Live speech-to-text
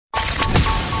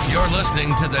You're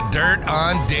listening to the Dirt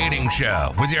on Dating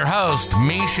Show with your host,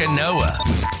 Misha Noah.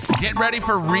 Get ready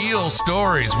for real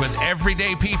stories with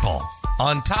everyday people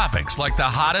on topics like the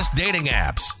hottest dating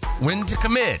apps, when to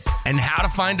commit, and how to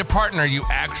find a partner you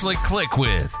actually click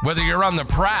with. Whether you're on the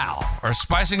prowl or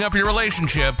spicing up your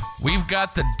relationship, we've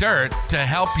got the dirt to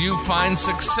help you find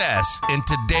success in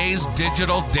today's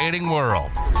digital dating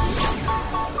world.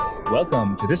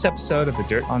 Welcome to this episode of the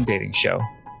Dirt on Dating Show.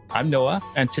 I'm Noah,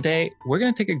 and today we're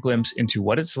going to take a glimpse into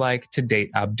what it's like to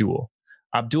date Abdul.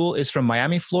 Abdul is from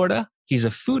Miami, Florida. He's a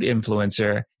food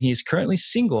influencer. He's currently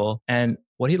single and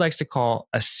what he likes to call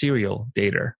a serial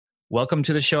dater. Welcome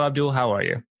to the show, Abdul. How are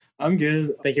you? I'm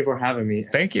good. Thank you for having me.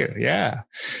 Thank you. Yeah.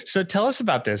 So tell us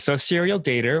about this. So serial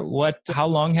dater, how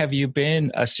long have you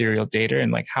been a serial dater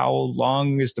and how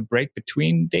long is the break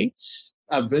between dates?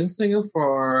 I've been single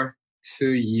for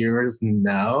 2 years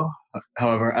now.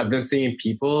 However, I've been seeing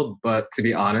people, but to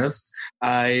be honest,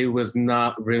 I was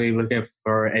not really looking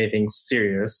for anything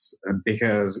serious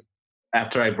because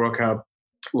after I broke up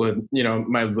with,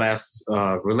 my last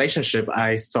relationship,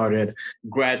 I started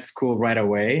grad school right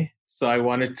away. So I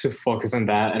wanted to focus on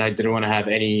that and I didn't want to have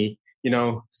any,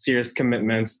 serious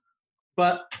commitments.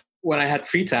 But when I had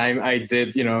free time, I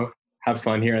did, have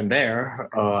fun here and there,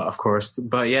 of course.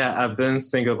 But yeah, I've been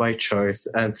single by choice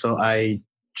until I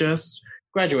just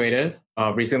graduated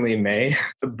recently in May.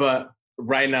 But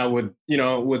right now with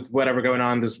whatever going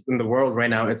on in the world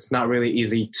right now, it's not really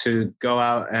easy to go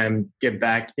out and get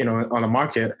back, on the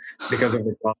market because of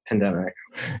the pandemic.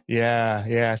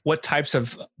 Yeah. What types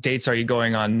of dates are you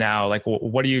going on now?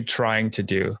 What are you trying to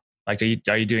do? Are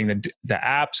you doing the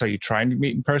apps? Are you trying to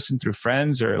meet in person through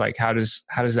friends, or how does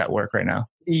that work right now?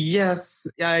 Yes,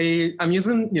 I'm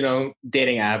using,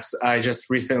 dating apps. I just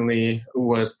recently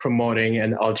was promoting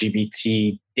an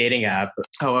LGBT dating app.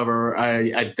 However,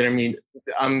 I didn't mean,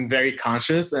 I'm very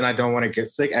conscious and I don't want to get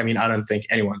sick. I mean, I don't think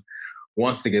anyone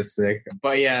wants to get sick.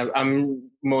 But yeah,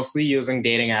 I'm mostly using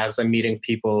dating apps and meeting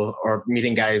people or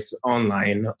meeting guys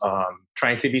online,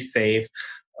 trying to be safe.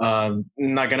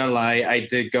 Not gonna lie, I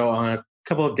did go on a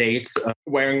couple of dates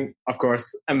wearing, of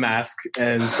course, a mask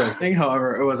and something.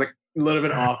 However, it was a little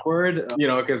bit awkward,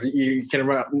 because you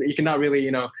cannot really,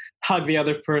 hug the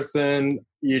other person.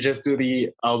 You just do the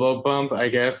elbow bump, I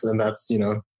guess, and that's, a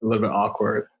little bit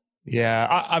awkward. Yeah,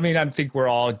 I mean, I think we're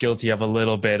all guilty of a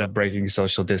little bit of breaking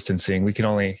social distancing. We can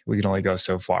only go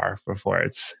so far before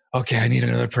it's okay. I need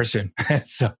another person.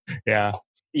 So yeah.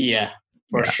 Yeah.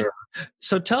 For sure.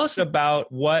 So tell us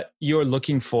about what you're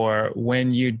looking for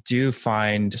when you do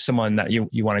find someone that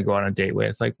you want to go on a date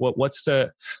with. What's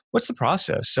the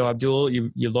process? So Abdul,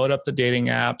 you load up the dating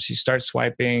apps, you start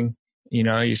swiping,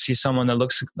 you see someone that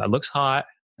looks hot,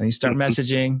 and you start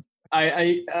messaging.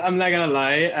 I'm not gonna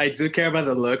lie, I do care about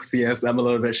the looks. Yes, I'm a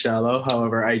little bit shallow.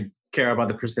 However, I care about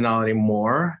the personality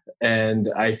more, and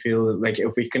I feel like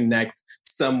if we connect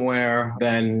somewhere,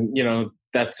 then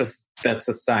that's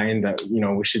a sign that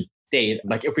we should date.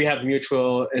 If we have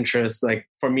mutual interests,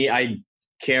 for me, I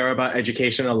care about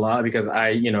education a lot because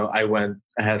I went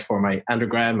ahead for my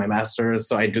undergrad, my master's,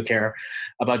 so I do care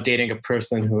about dating a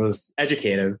person who is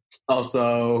educated.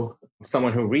 Also,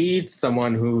 someone who reads,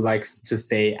 someone who likes to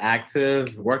stay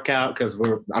active, work out, because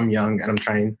I'm young and I'm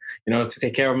trying, to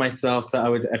take care of myself. So I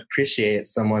would appreciate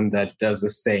someone that does the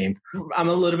same. I'm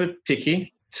a little bit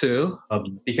picky too,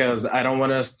 because I don't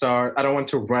want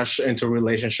to rush into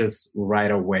relationships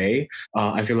right away.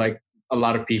 I feel like a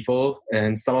lot of people,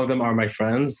 and some of them are my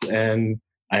friends, and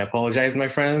I apologize, my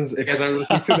friends, if you guys are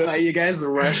looking to you guys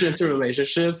rush into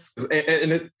relationships,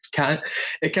 and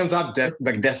it comes out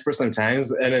desperate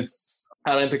sometimes, and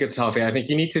I don't think it's healthy. I think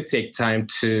you need to take time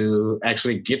to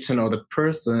actually get to know the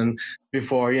person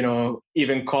before,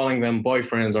 even calling them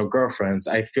boyfriends or girlfriends.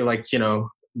 I feel like,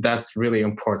 that's really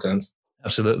important.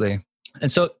 Absolutely.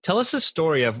 And so tell us a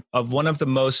story of one of the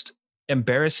most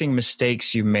embarrassing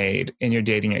mistakes you made in your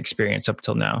dating experience up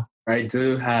till now. I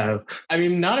do have,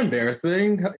 not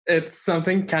embarrassing. It's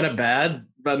something kind of bad,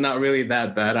 but not really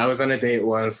that bad. I was on a date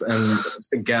once and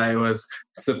the guy was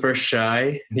super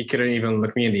shy. He couldn't even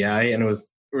look me in the eye and it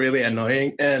was really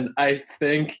annoying. And I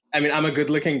think, I'm a good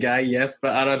looking guy, yes,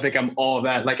 but I don't think I'm all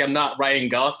that. I'm not Ryan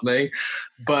Gosling,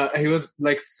 but he was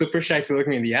super shy to look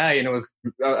me in the eye and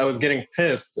I was getting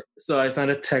pissed. So I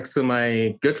sent a text to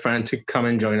my good friend to come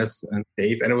and join us on a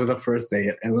date. And it was a first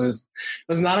date. It was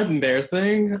not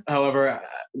embarrassing. However,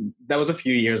 that was a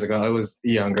few years ago. I was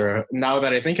younger. Now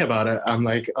that I think about it, I'm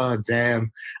like, oh,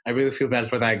 damn, I really feel bad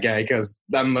for that guy because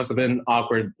that must have been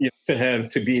awkward to him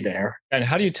to be there. And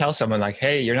how do you tell someone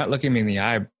hey, you're not looking me in the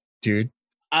eye, dude?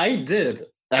 I did,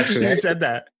 actually. You said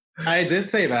that. I did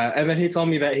say that, and then he told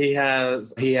me that he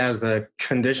has a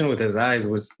condition with his eyes,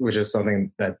 which is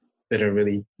something that didn't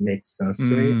really make sense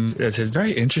to me. It's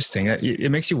very interesting.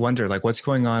 It makes you wonder, like, what's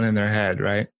going on in their head,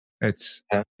 right? It's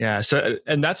yeah. So,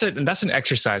 and that's it. And that's an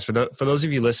exercise for those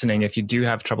of you listening. If you do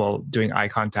have trouble doing eye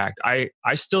contact, I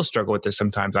still struggle with this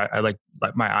sometimes. I like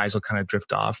my eyes will kind of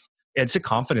drift off. It's a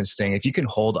confidence thing. If you can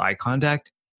hold eye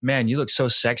contact, man, you look so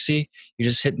sexy. You're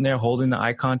just hitting there, holding the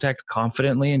eye contact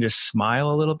confidently, and just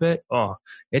smile a little bit. Oh,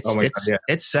 God, yeah.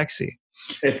 it's sexy.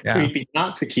 It's creepy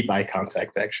not to keep eye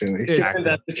contact, actually. Exactly. Just in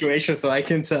that situation, so I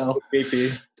can tell.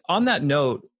 Creepy. On that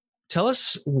note, tell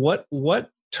us what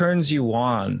turns you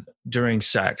on during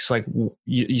sex. Like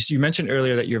you mentioned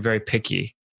earlier that you're very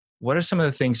picky. What are some of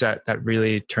the things that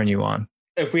really turn you on?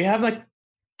 If we have like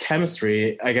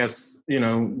chemistry, I guess,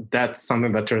 that's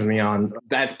something that turns me on.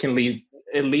 That can lead,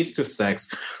 it leads to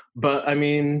sex. But I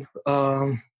mean,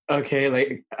 okay,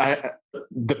 like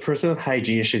the personal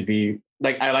hygiene should be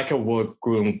like, I like a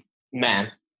well-groomed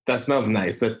man that smells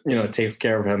nice, that, takes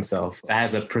care of himself, that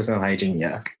has a personal hygiene.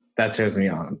 Yeah, that turns me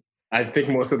on. I think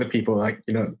most of the people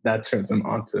that turns them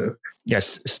on too.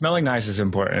 Yes, smelling nice is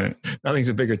important. Nothing's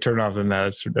a bigger turnoff than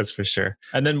that. That's for sure.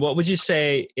 And then what would you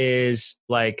say is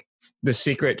like the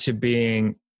secret to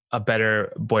being a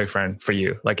better boyfriend for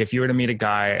you? Like if you were to meet a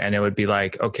guy and it would be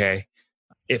like, okay,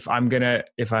 if Abdul's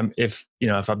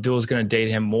going to date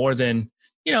him more than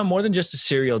just a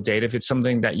serial date, if it's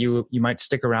something that you might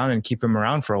stick around and keep him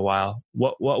around for a while,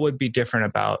 what would be different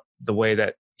about the way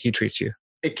that he treats you?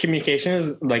 Communication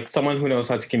is like someone who knows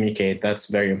how to communicate. That's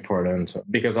very important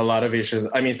because a lot of issues,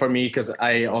 I mean, for me, because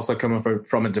I also come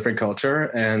from a different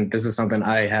culture, and this is something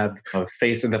I have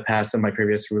faced in the past in my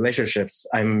previous relationships.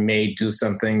 I may do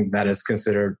something that is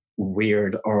considered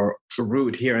weird or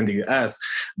rude here in the US,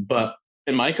 but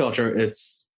in my culture,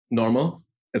 it's normal.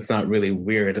 It's not really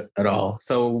weird at all.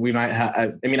 So we might have,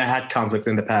 I had conflicts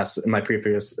in the past in my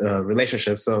previous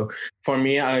relationships. So for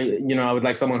me, I would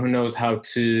like someone who knows how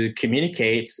to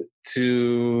communicate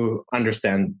to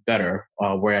understand better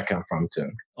where I come from too.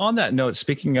 On that note,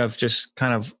 speaking of just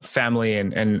kind of family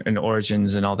and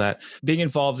origins and all that, being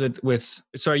involved with,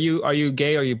 so are you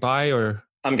gay? Are you bi or?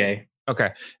 I'm gay.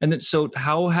 Okay. And then, so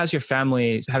how has your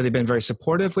family, have they been very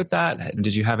supportive with that?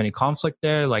 Did you have any conflict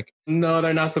there? Like, no,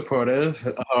 they're not supportive.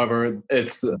 However,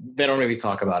 they don't really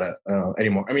talk about it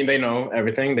anymore. I mean, they know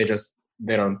everything. They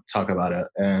don't talk about it.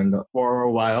 And for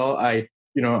a while, I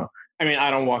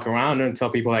don't walk around and tell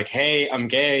people like, hey, I'm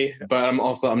gay, but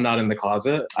I'm not in the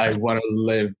closet. I want to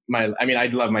live I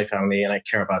love my family and I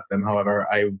care about them. However,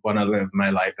 I want to live my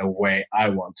life the way I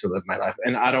want to live my life.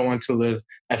 And I don't want to live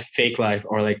a fake life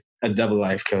or like a double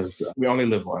life because we only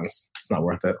live once. It's not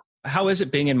worth it. How is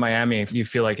it being in Miami? You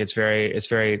feel like it's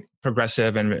very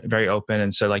progressive and very open.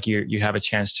 And so like you have a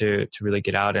chance to really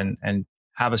get out and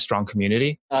have a strong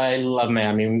community? I love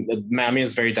Miami. Miami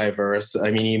is very diverse. I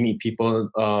mean, you meet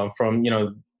people from,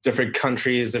 different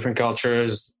countries, different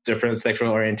cultures, different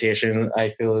sexual orientation.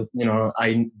 I feel,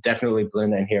 I definitely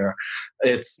blend in here.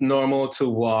 It's normal to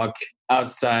walk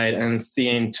outside and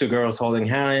seeing two girls holding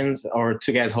hands or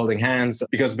two guys holding hands,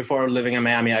 because before living in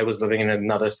Miami, I was living in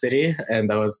another city and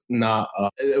that was not,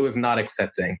 it was not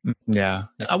accepting. Yeah.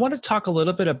 I want to talk a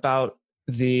little bit about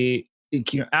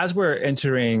as we're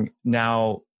entering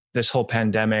now this whole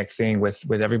pandemic thing with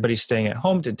everybody staying at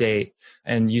home to date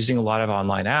and using a lot of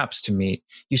online apps to meet.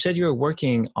 You said you were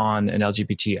working on an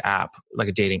LGBT app, like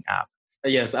a dating app.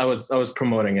 Yes, I was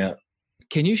promoting it.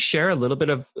 Can you share a little bit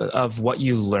of what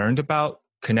you learned about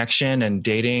connection and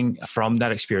dating from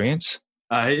that experience?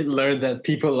 I learned that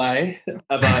people lie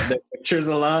about their pictures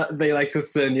a lot. They like to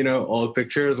send, old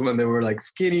pictures when they were like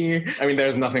skinny. I mean,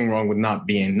 there's nothing wrong with not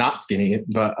being not skinny,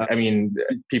 but I mean,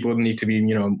 people need to be,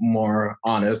 more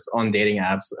honest on dating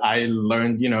apps. I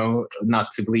learned,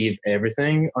 not to believe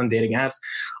everything on dating apps.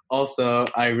 Also,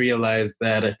 I realized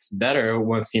that it's better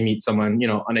once you meet someone,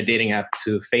 on a dating app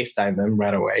to FaceTime them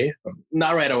right away.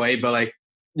 Not right away, but like,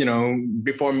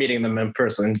 before meeting them in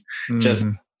person, just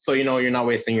so you're not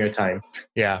wasting your time.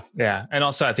 Yeah. Yeah. And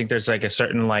also I think there's like a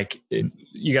certain,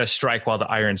 you got to strike while the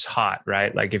iron's hot,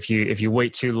 right? Like if you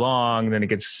wait too long, then it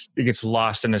gets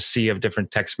lost in a sea of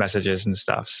different text messages and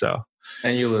stuff. So.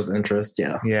 And you lose interest.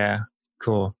 Yeah. Yeah.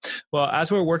 Cool. Well,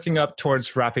 as we're working up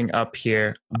towards wrapping up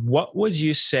here, what would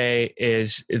you say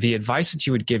is the advice that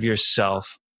you would give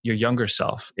yourself, your younger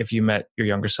self, if you met your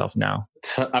younger self now?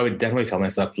 I would definitely tell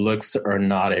myself looks are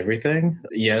not everything.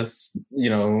 Yes,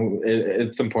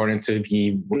 it's important to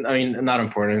be, not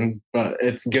important, but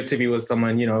it's good to be with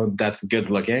someone, that's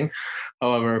good looking.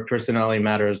 However, personality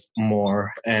matters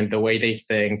more, and the way they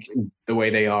think, the way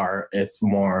they are, it's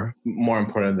more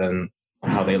important than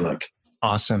how they look.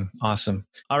 Awesome.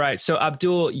 All right. So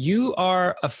Abdul, you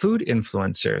are a food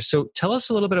influencer. So tell us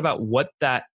a little bit about what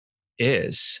that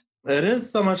is. It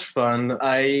is so much fun.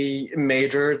 I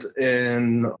majored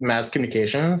in mass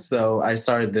communication, so I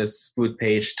started this food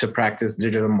page to practice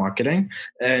digital marketing.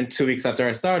 And 2 weeks after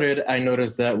I started, I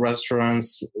noticed that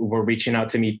restaurants were reaching out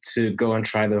to me to go and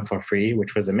try them for free,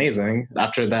 which was amazing.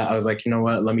 After that, I was like, you know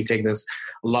what, let me take this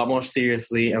a lot more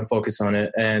seriously and focus on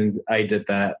it. And I did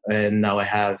that. And now I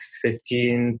have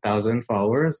 15,000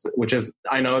 followers, which is,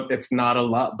 I know it's not a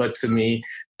lot, but to me,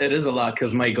 it is a lot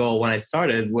because my goal when I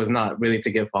started was not really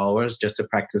to get followers, just to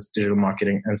practice digital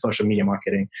marketing and social media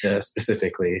marketing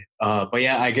specifically. But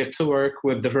yeah, I get to work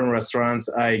with different restaurants.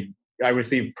 I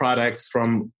receive products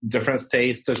from different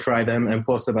states to try them and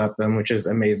post about them, which is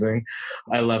amazing.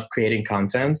 I love creating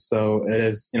content. So it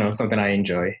is, something I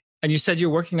enjoy. And you said you're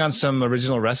working on some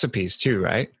original recipes too,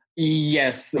 right?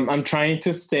 Yes, I'm trying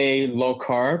to stay low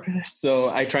carb. So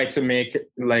I try to make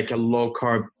like a low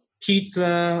carb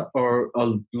pizza or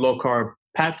a low carb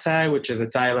pad thai, which is a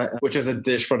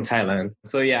dish from Thailand.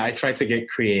 So yeah, I try to get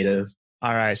creative.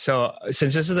 All right. So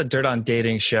since this is the Dirt on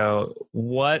Dating show,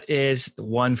 what is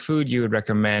one food you would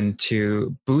recommend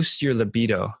to boost your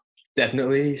libido?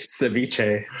 Definitely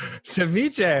ceviche.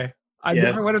 Ceviche. I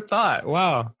never would have thought.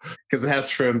 Wow. Because it has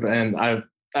shrimp, and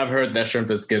I've heard that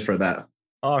shrimp is good for that.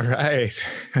 All right.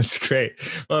 That's great.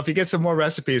 Well, if you get some more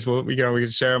recipes, we can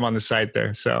share them on the site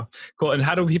there. So cool. And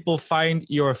how do people find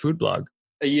your food blog?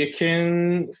 You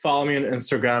can follow me on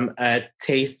Instagram at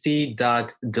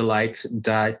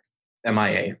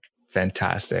tasty.delight.mia.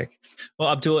 Fantastic. Well,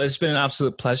 Abdul, it's been an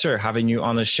absolute pleasure having you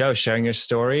on the show, sharing your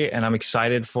story. And I'm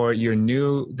excited for the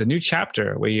new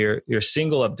chapter where you're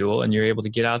single, Abdul, and you're able to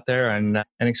get out there and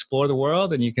explore the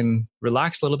world, and you can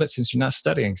relax a little bit since you're not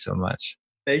studying so much.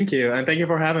 Thank you. And thank you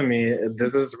for having me.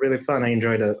 This is really fun. I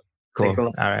enjoyed it.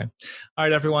 Cool. All right,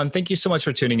 everyone. Thank you so much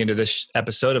for tuning into this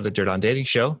episode of the Dirt on Dating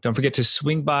Show. Don't forget to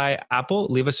swing by Apple,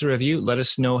 leave us a review, let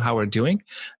us know how we're doing.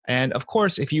 And of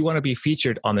course, if you want to be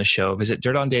featured on the show, visit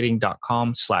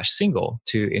dirtondating.com/single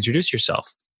to introduce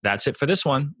yourself. That's it for this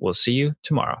one. We'll see you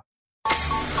tomorrow.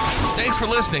 Thanks for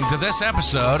listening to this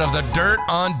episode of the Dirt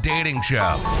on Dating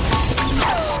Show.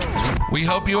 We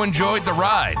hope you enjoyed the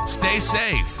ride. Stay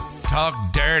safe.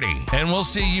 Talk dirty, and we'll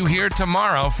see you here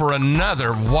tomorrow for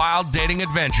another wild dating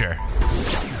adventure.